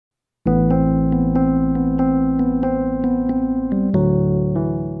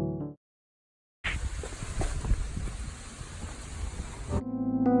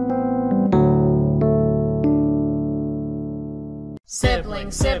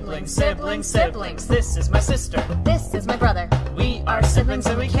Siblings, siblings, siblings, siblings. This is my sister. This is my brother. We are siblings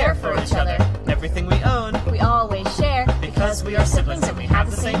and we care for each other. Everything we own, We always share because we are siblings and we have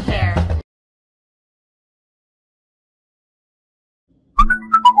the same hair.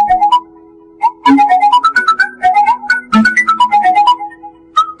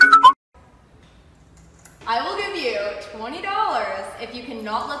 I will give you $20 if you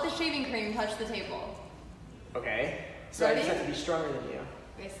cannot let the shaving cream touch the table. Okay. So Ready? I just have to be stronger than you.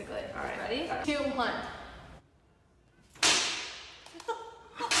 Basically. All right. Ready? All right. 2, 1.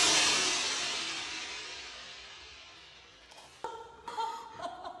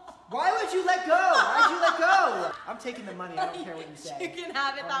 Why would you let go? Why'd you let go? I'm taking the money. I don't care what you say. You can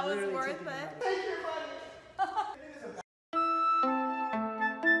have it. That was literally worth taking the it. money. Take your money.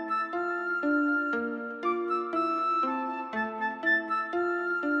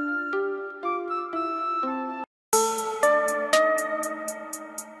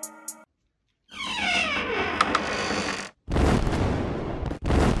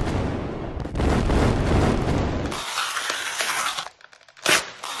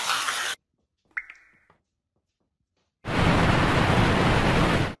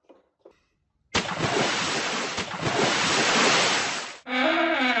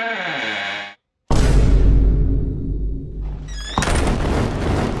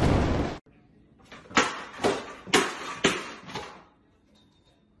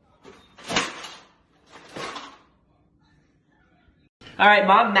 All right,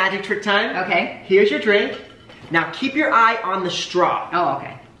 Mom, magic trick time. Okay. Here's your drink. Now keep your eye on the straw. Oh,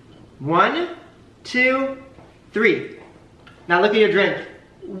 okay. 1, 2, 3. Now look at your drink.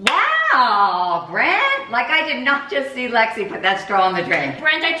 Wow, Brent! Like I did not just see Lexi put that straw in the drink.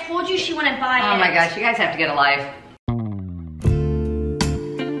 Brent, I told you she wouldn't buy it. Oh my gosh, you guys have to get a life.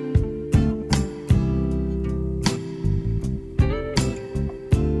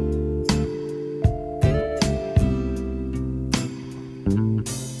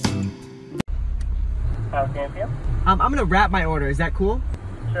 I'm gonna wrap my order. Is that cool?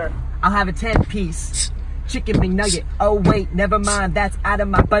 Sure. I'll have a 10-piece chicken McNugget. Oh wait, never mind. That's out of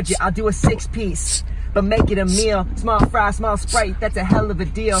my budget. I'll do a 6-piece. But make it a meal. Small fry, small Sprite. That's a hell of a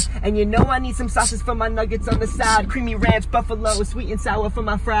deal. And you know I need some sauces for my nuggets on the side. Creamy ranch, buffalo, sweet and sour for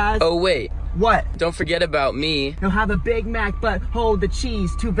my fries. Oh wait, What? don't forget about me. He'll have a Big Mac, but hold the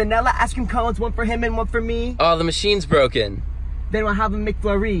cheese. 2 vanilla ice cream cones, 1 for him and 1 for me. Oh, the machine's broken. Then we'll have a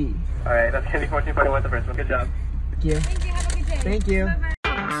McFlurry. All right, that's Candy 1441, the first one. Good job. Thank you. Thank you. Have a good day. Thank you.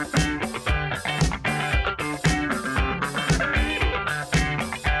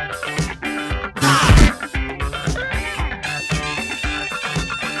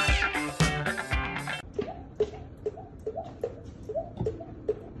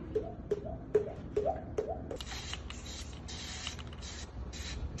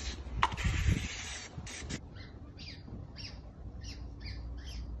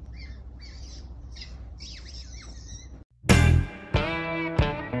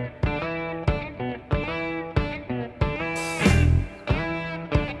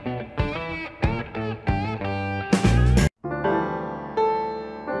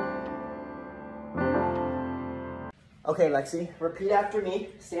 Okay, Lexi, repeat after me.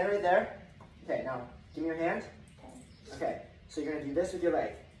 Stand right there. Okay, now, give me your hand. Okay, so you're gonna do this with your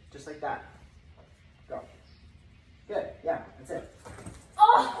leg. Just like that. Go. Good, yeah, that's it.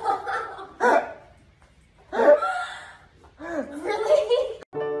 Oh! Really?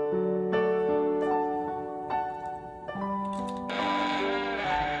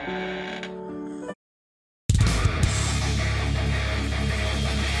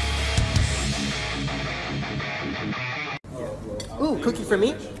 Ooh, cookie for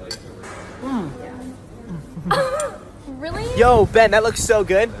me? Really? Yo, Ben, that looks so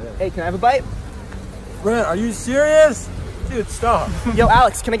good. Hey, can I have a bite? Brent, are you serious? Dude, stop. Yo,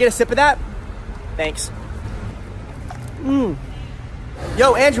 Alex, can I get a sip of that? Thanks.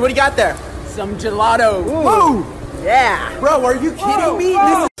 Yo, Andrew, what do you got there? Some gelato. Woo! Yeah. Bro, are you kidding me?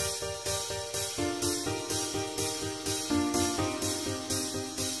 Whoa.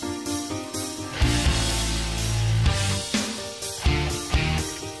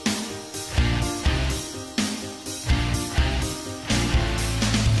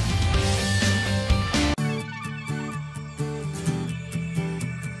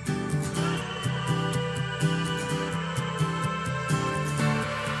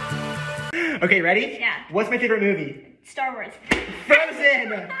 Okay, ready? Yeah. What's my favorite movie? Star Wars. Frozen!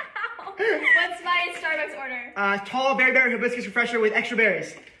 What's my Starbucks order? Tall berry hibiscus refresher with extra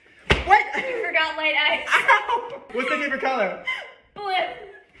berries. What? You forgot light ice. Ow! What's my favorite color? Blue.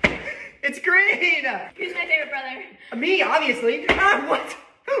 It's green! Who's my favorite brother? Me, obviously. What?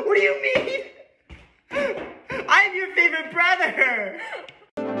 What do you mean? I'm your favorite brother!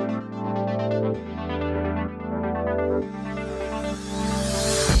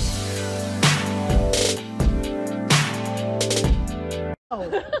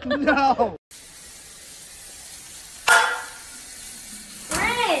 No!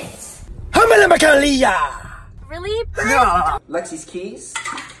 Brent! Really? Brent? Lexi's keys?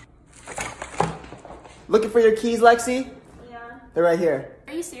 Looking for your keys, Lexi? Yeah. They're right here.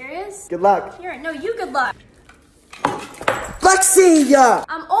 Are you serious? Good luck. Here, no, you good luck. Lexi!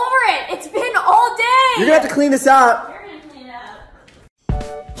 I'm over it. It's been all day. You're gonna have to clean this up. You're gonna clean it up.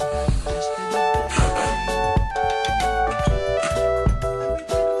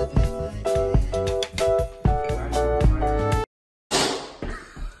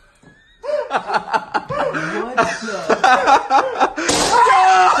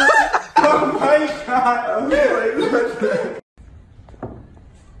 Oh my god!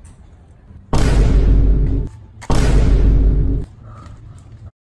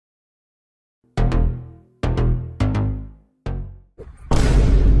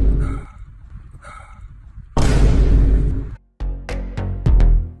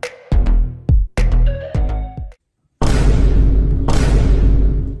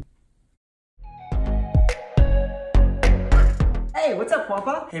 Hey, what's up,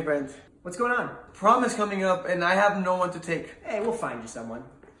 Papa? Hey, Brent. What's going on? Prom is coming up and I have no one to take. Hey, we'll find you someone.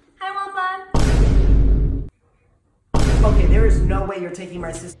 Hi, Wampa. Okay, there is no way you're taking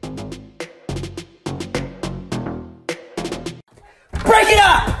my sister. Break it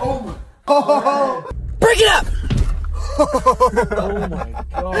up! Oh Break it up! my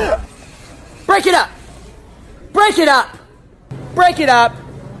god. Break it up! Break it up! Break it up!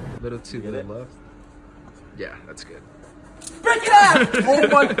 Little to the left. Yeah, that's good. Break it up! Oh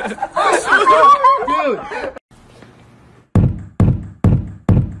my dude.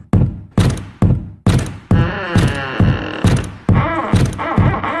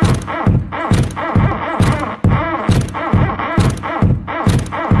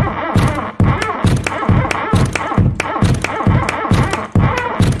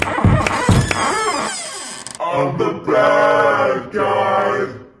 I'm the bad guy.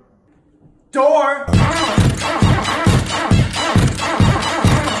 Door!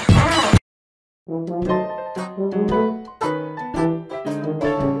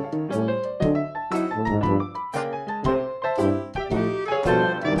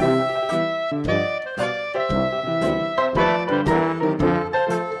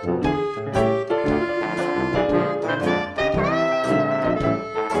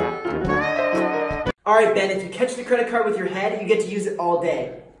 Alright, Ben, if you catch the credit card with your head, you get to use it all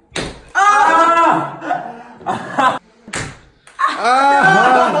day.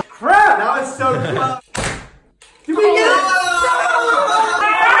 Crap! That was so close. Did we get it?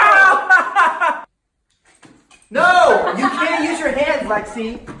 No! You can't use your hands,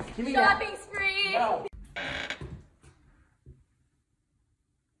 Lexi. Give me that. Shopping spree. No.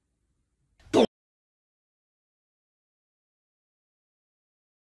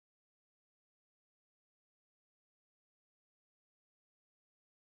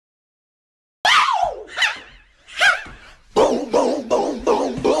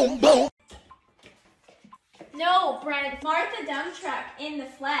 No, Brent. Martha Dump Truck in the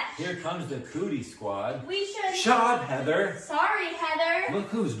flesh. Here comes the cootie squad. We should. Shut up, Heather. Sorry, Heather. Look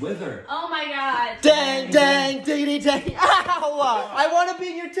who's with her. Oh my god. Dang, dang, diggity, dang. Ow! I want to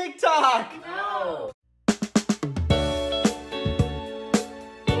be in your TikTok. No.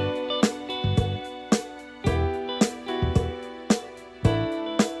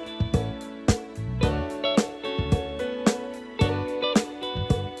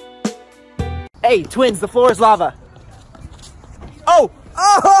 Hey, twins, the floor is lava. Oh!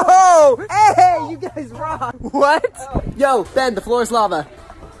 Oh! Hey, you guys rock! What? Yo, Ben, the floor is lava.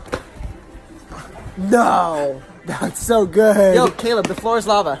 No! That's so good. Yo, Caleb, the floor is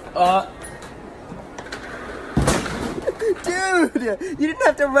lava. Dude, you didn't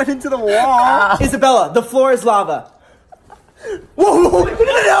have to run into the wall. Isabella, the floor is lava. Whoa! No!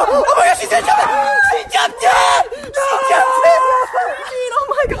 Oh my gosh, she jumped in! She jumped in! She jumped in! Oh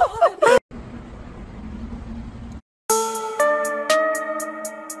my god!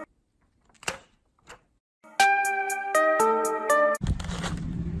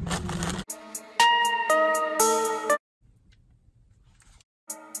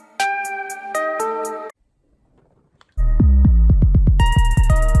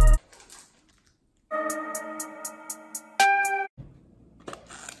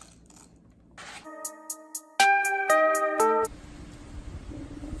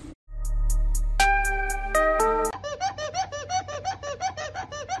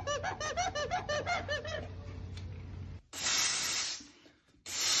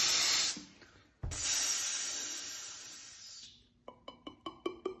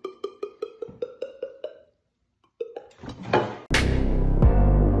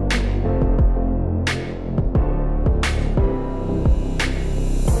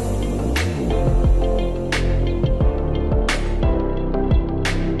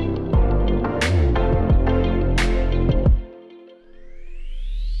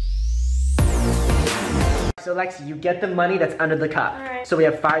 So Lexi, you get the money that's under the cup. All right. So we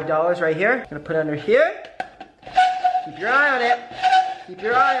have $5 right here. Gonna put it under here. Keep your eye on it. Keep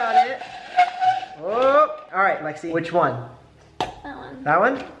your eye on it. Oh, all right, Lexi. Which one? That one. That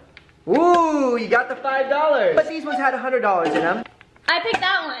one? Ooh, you got the $5. But these ones had $100 in them. I picked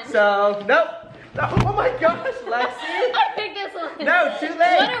that one. So, nope. Oh my gosh, Lexi. I picked this one. No, too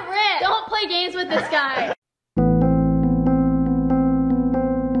late. What a rip. Don't play games with this guy.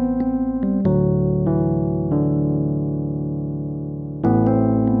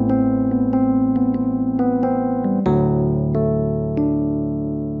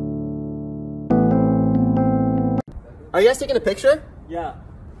 Are you guys taking a picture? Yeah.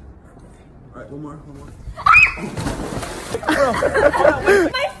 Alright, one more.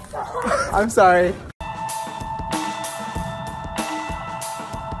 I'm sorry.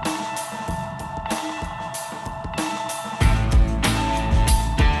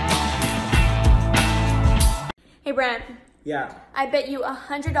 Hey, Brent. Yeah. I bet you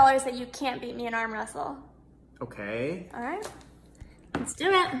 $100 that you can't beat me in arm wrestle. Okay. All right. Let's do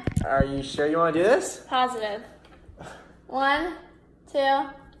it. Are you sure you want to do this? Positive. 1, 2,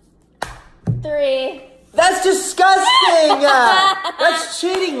 3. That's disgusting! That's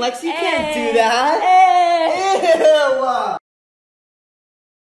cheating, Lex. You can't do that.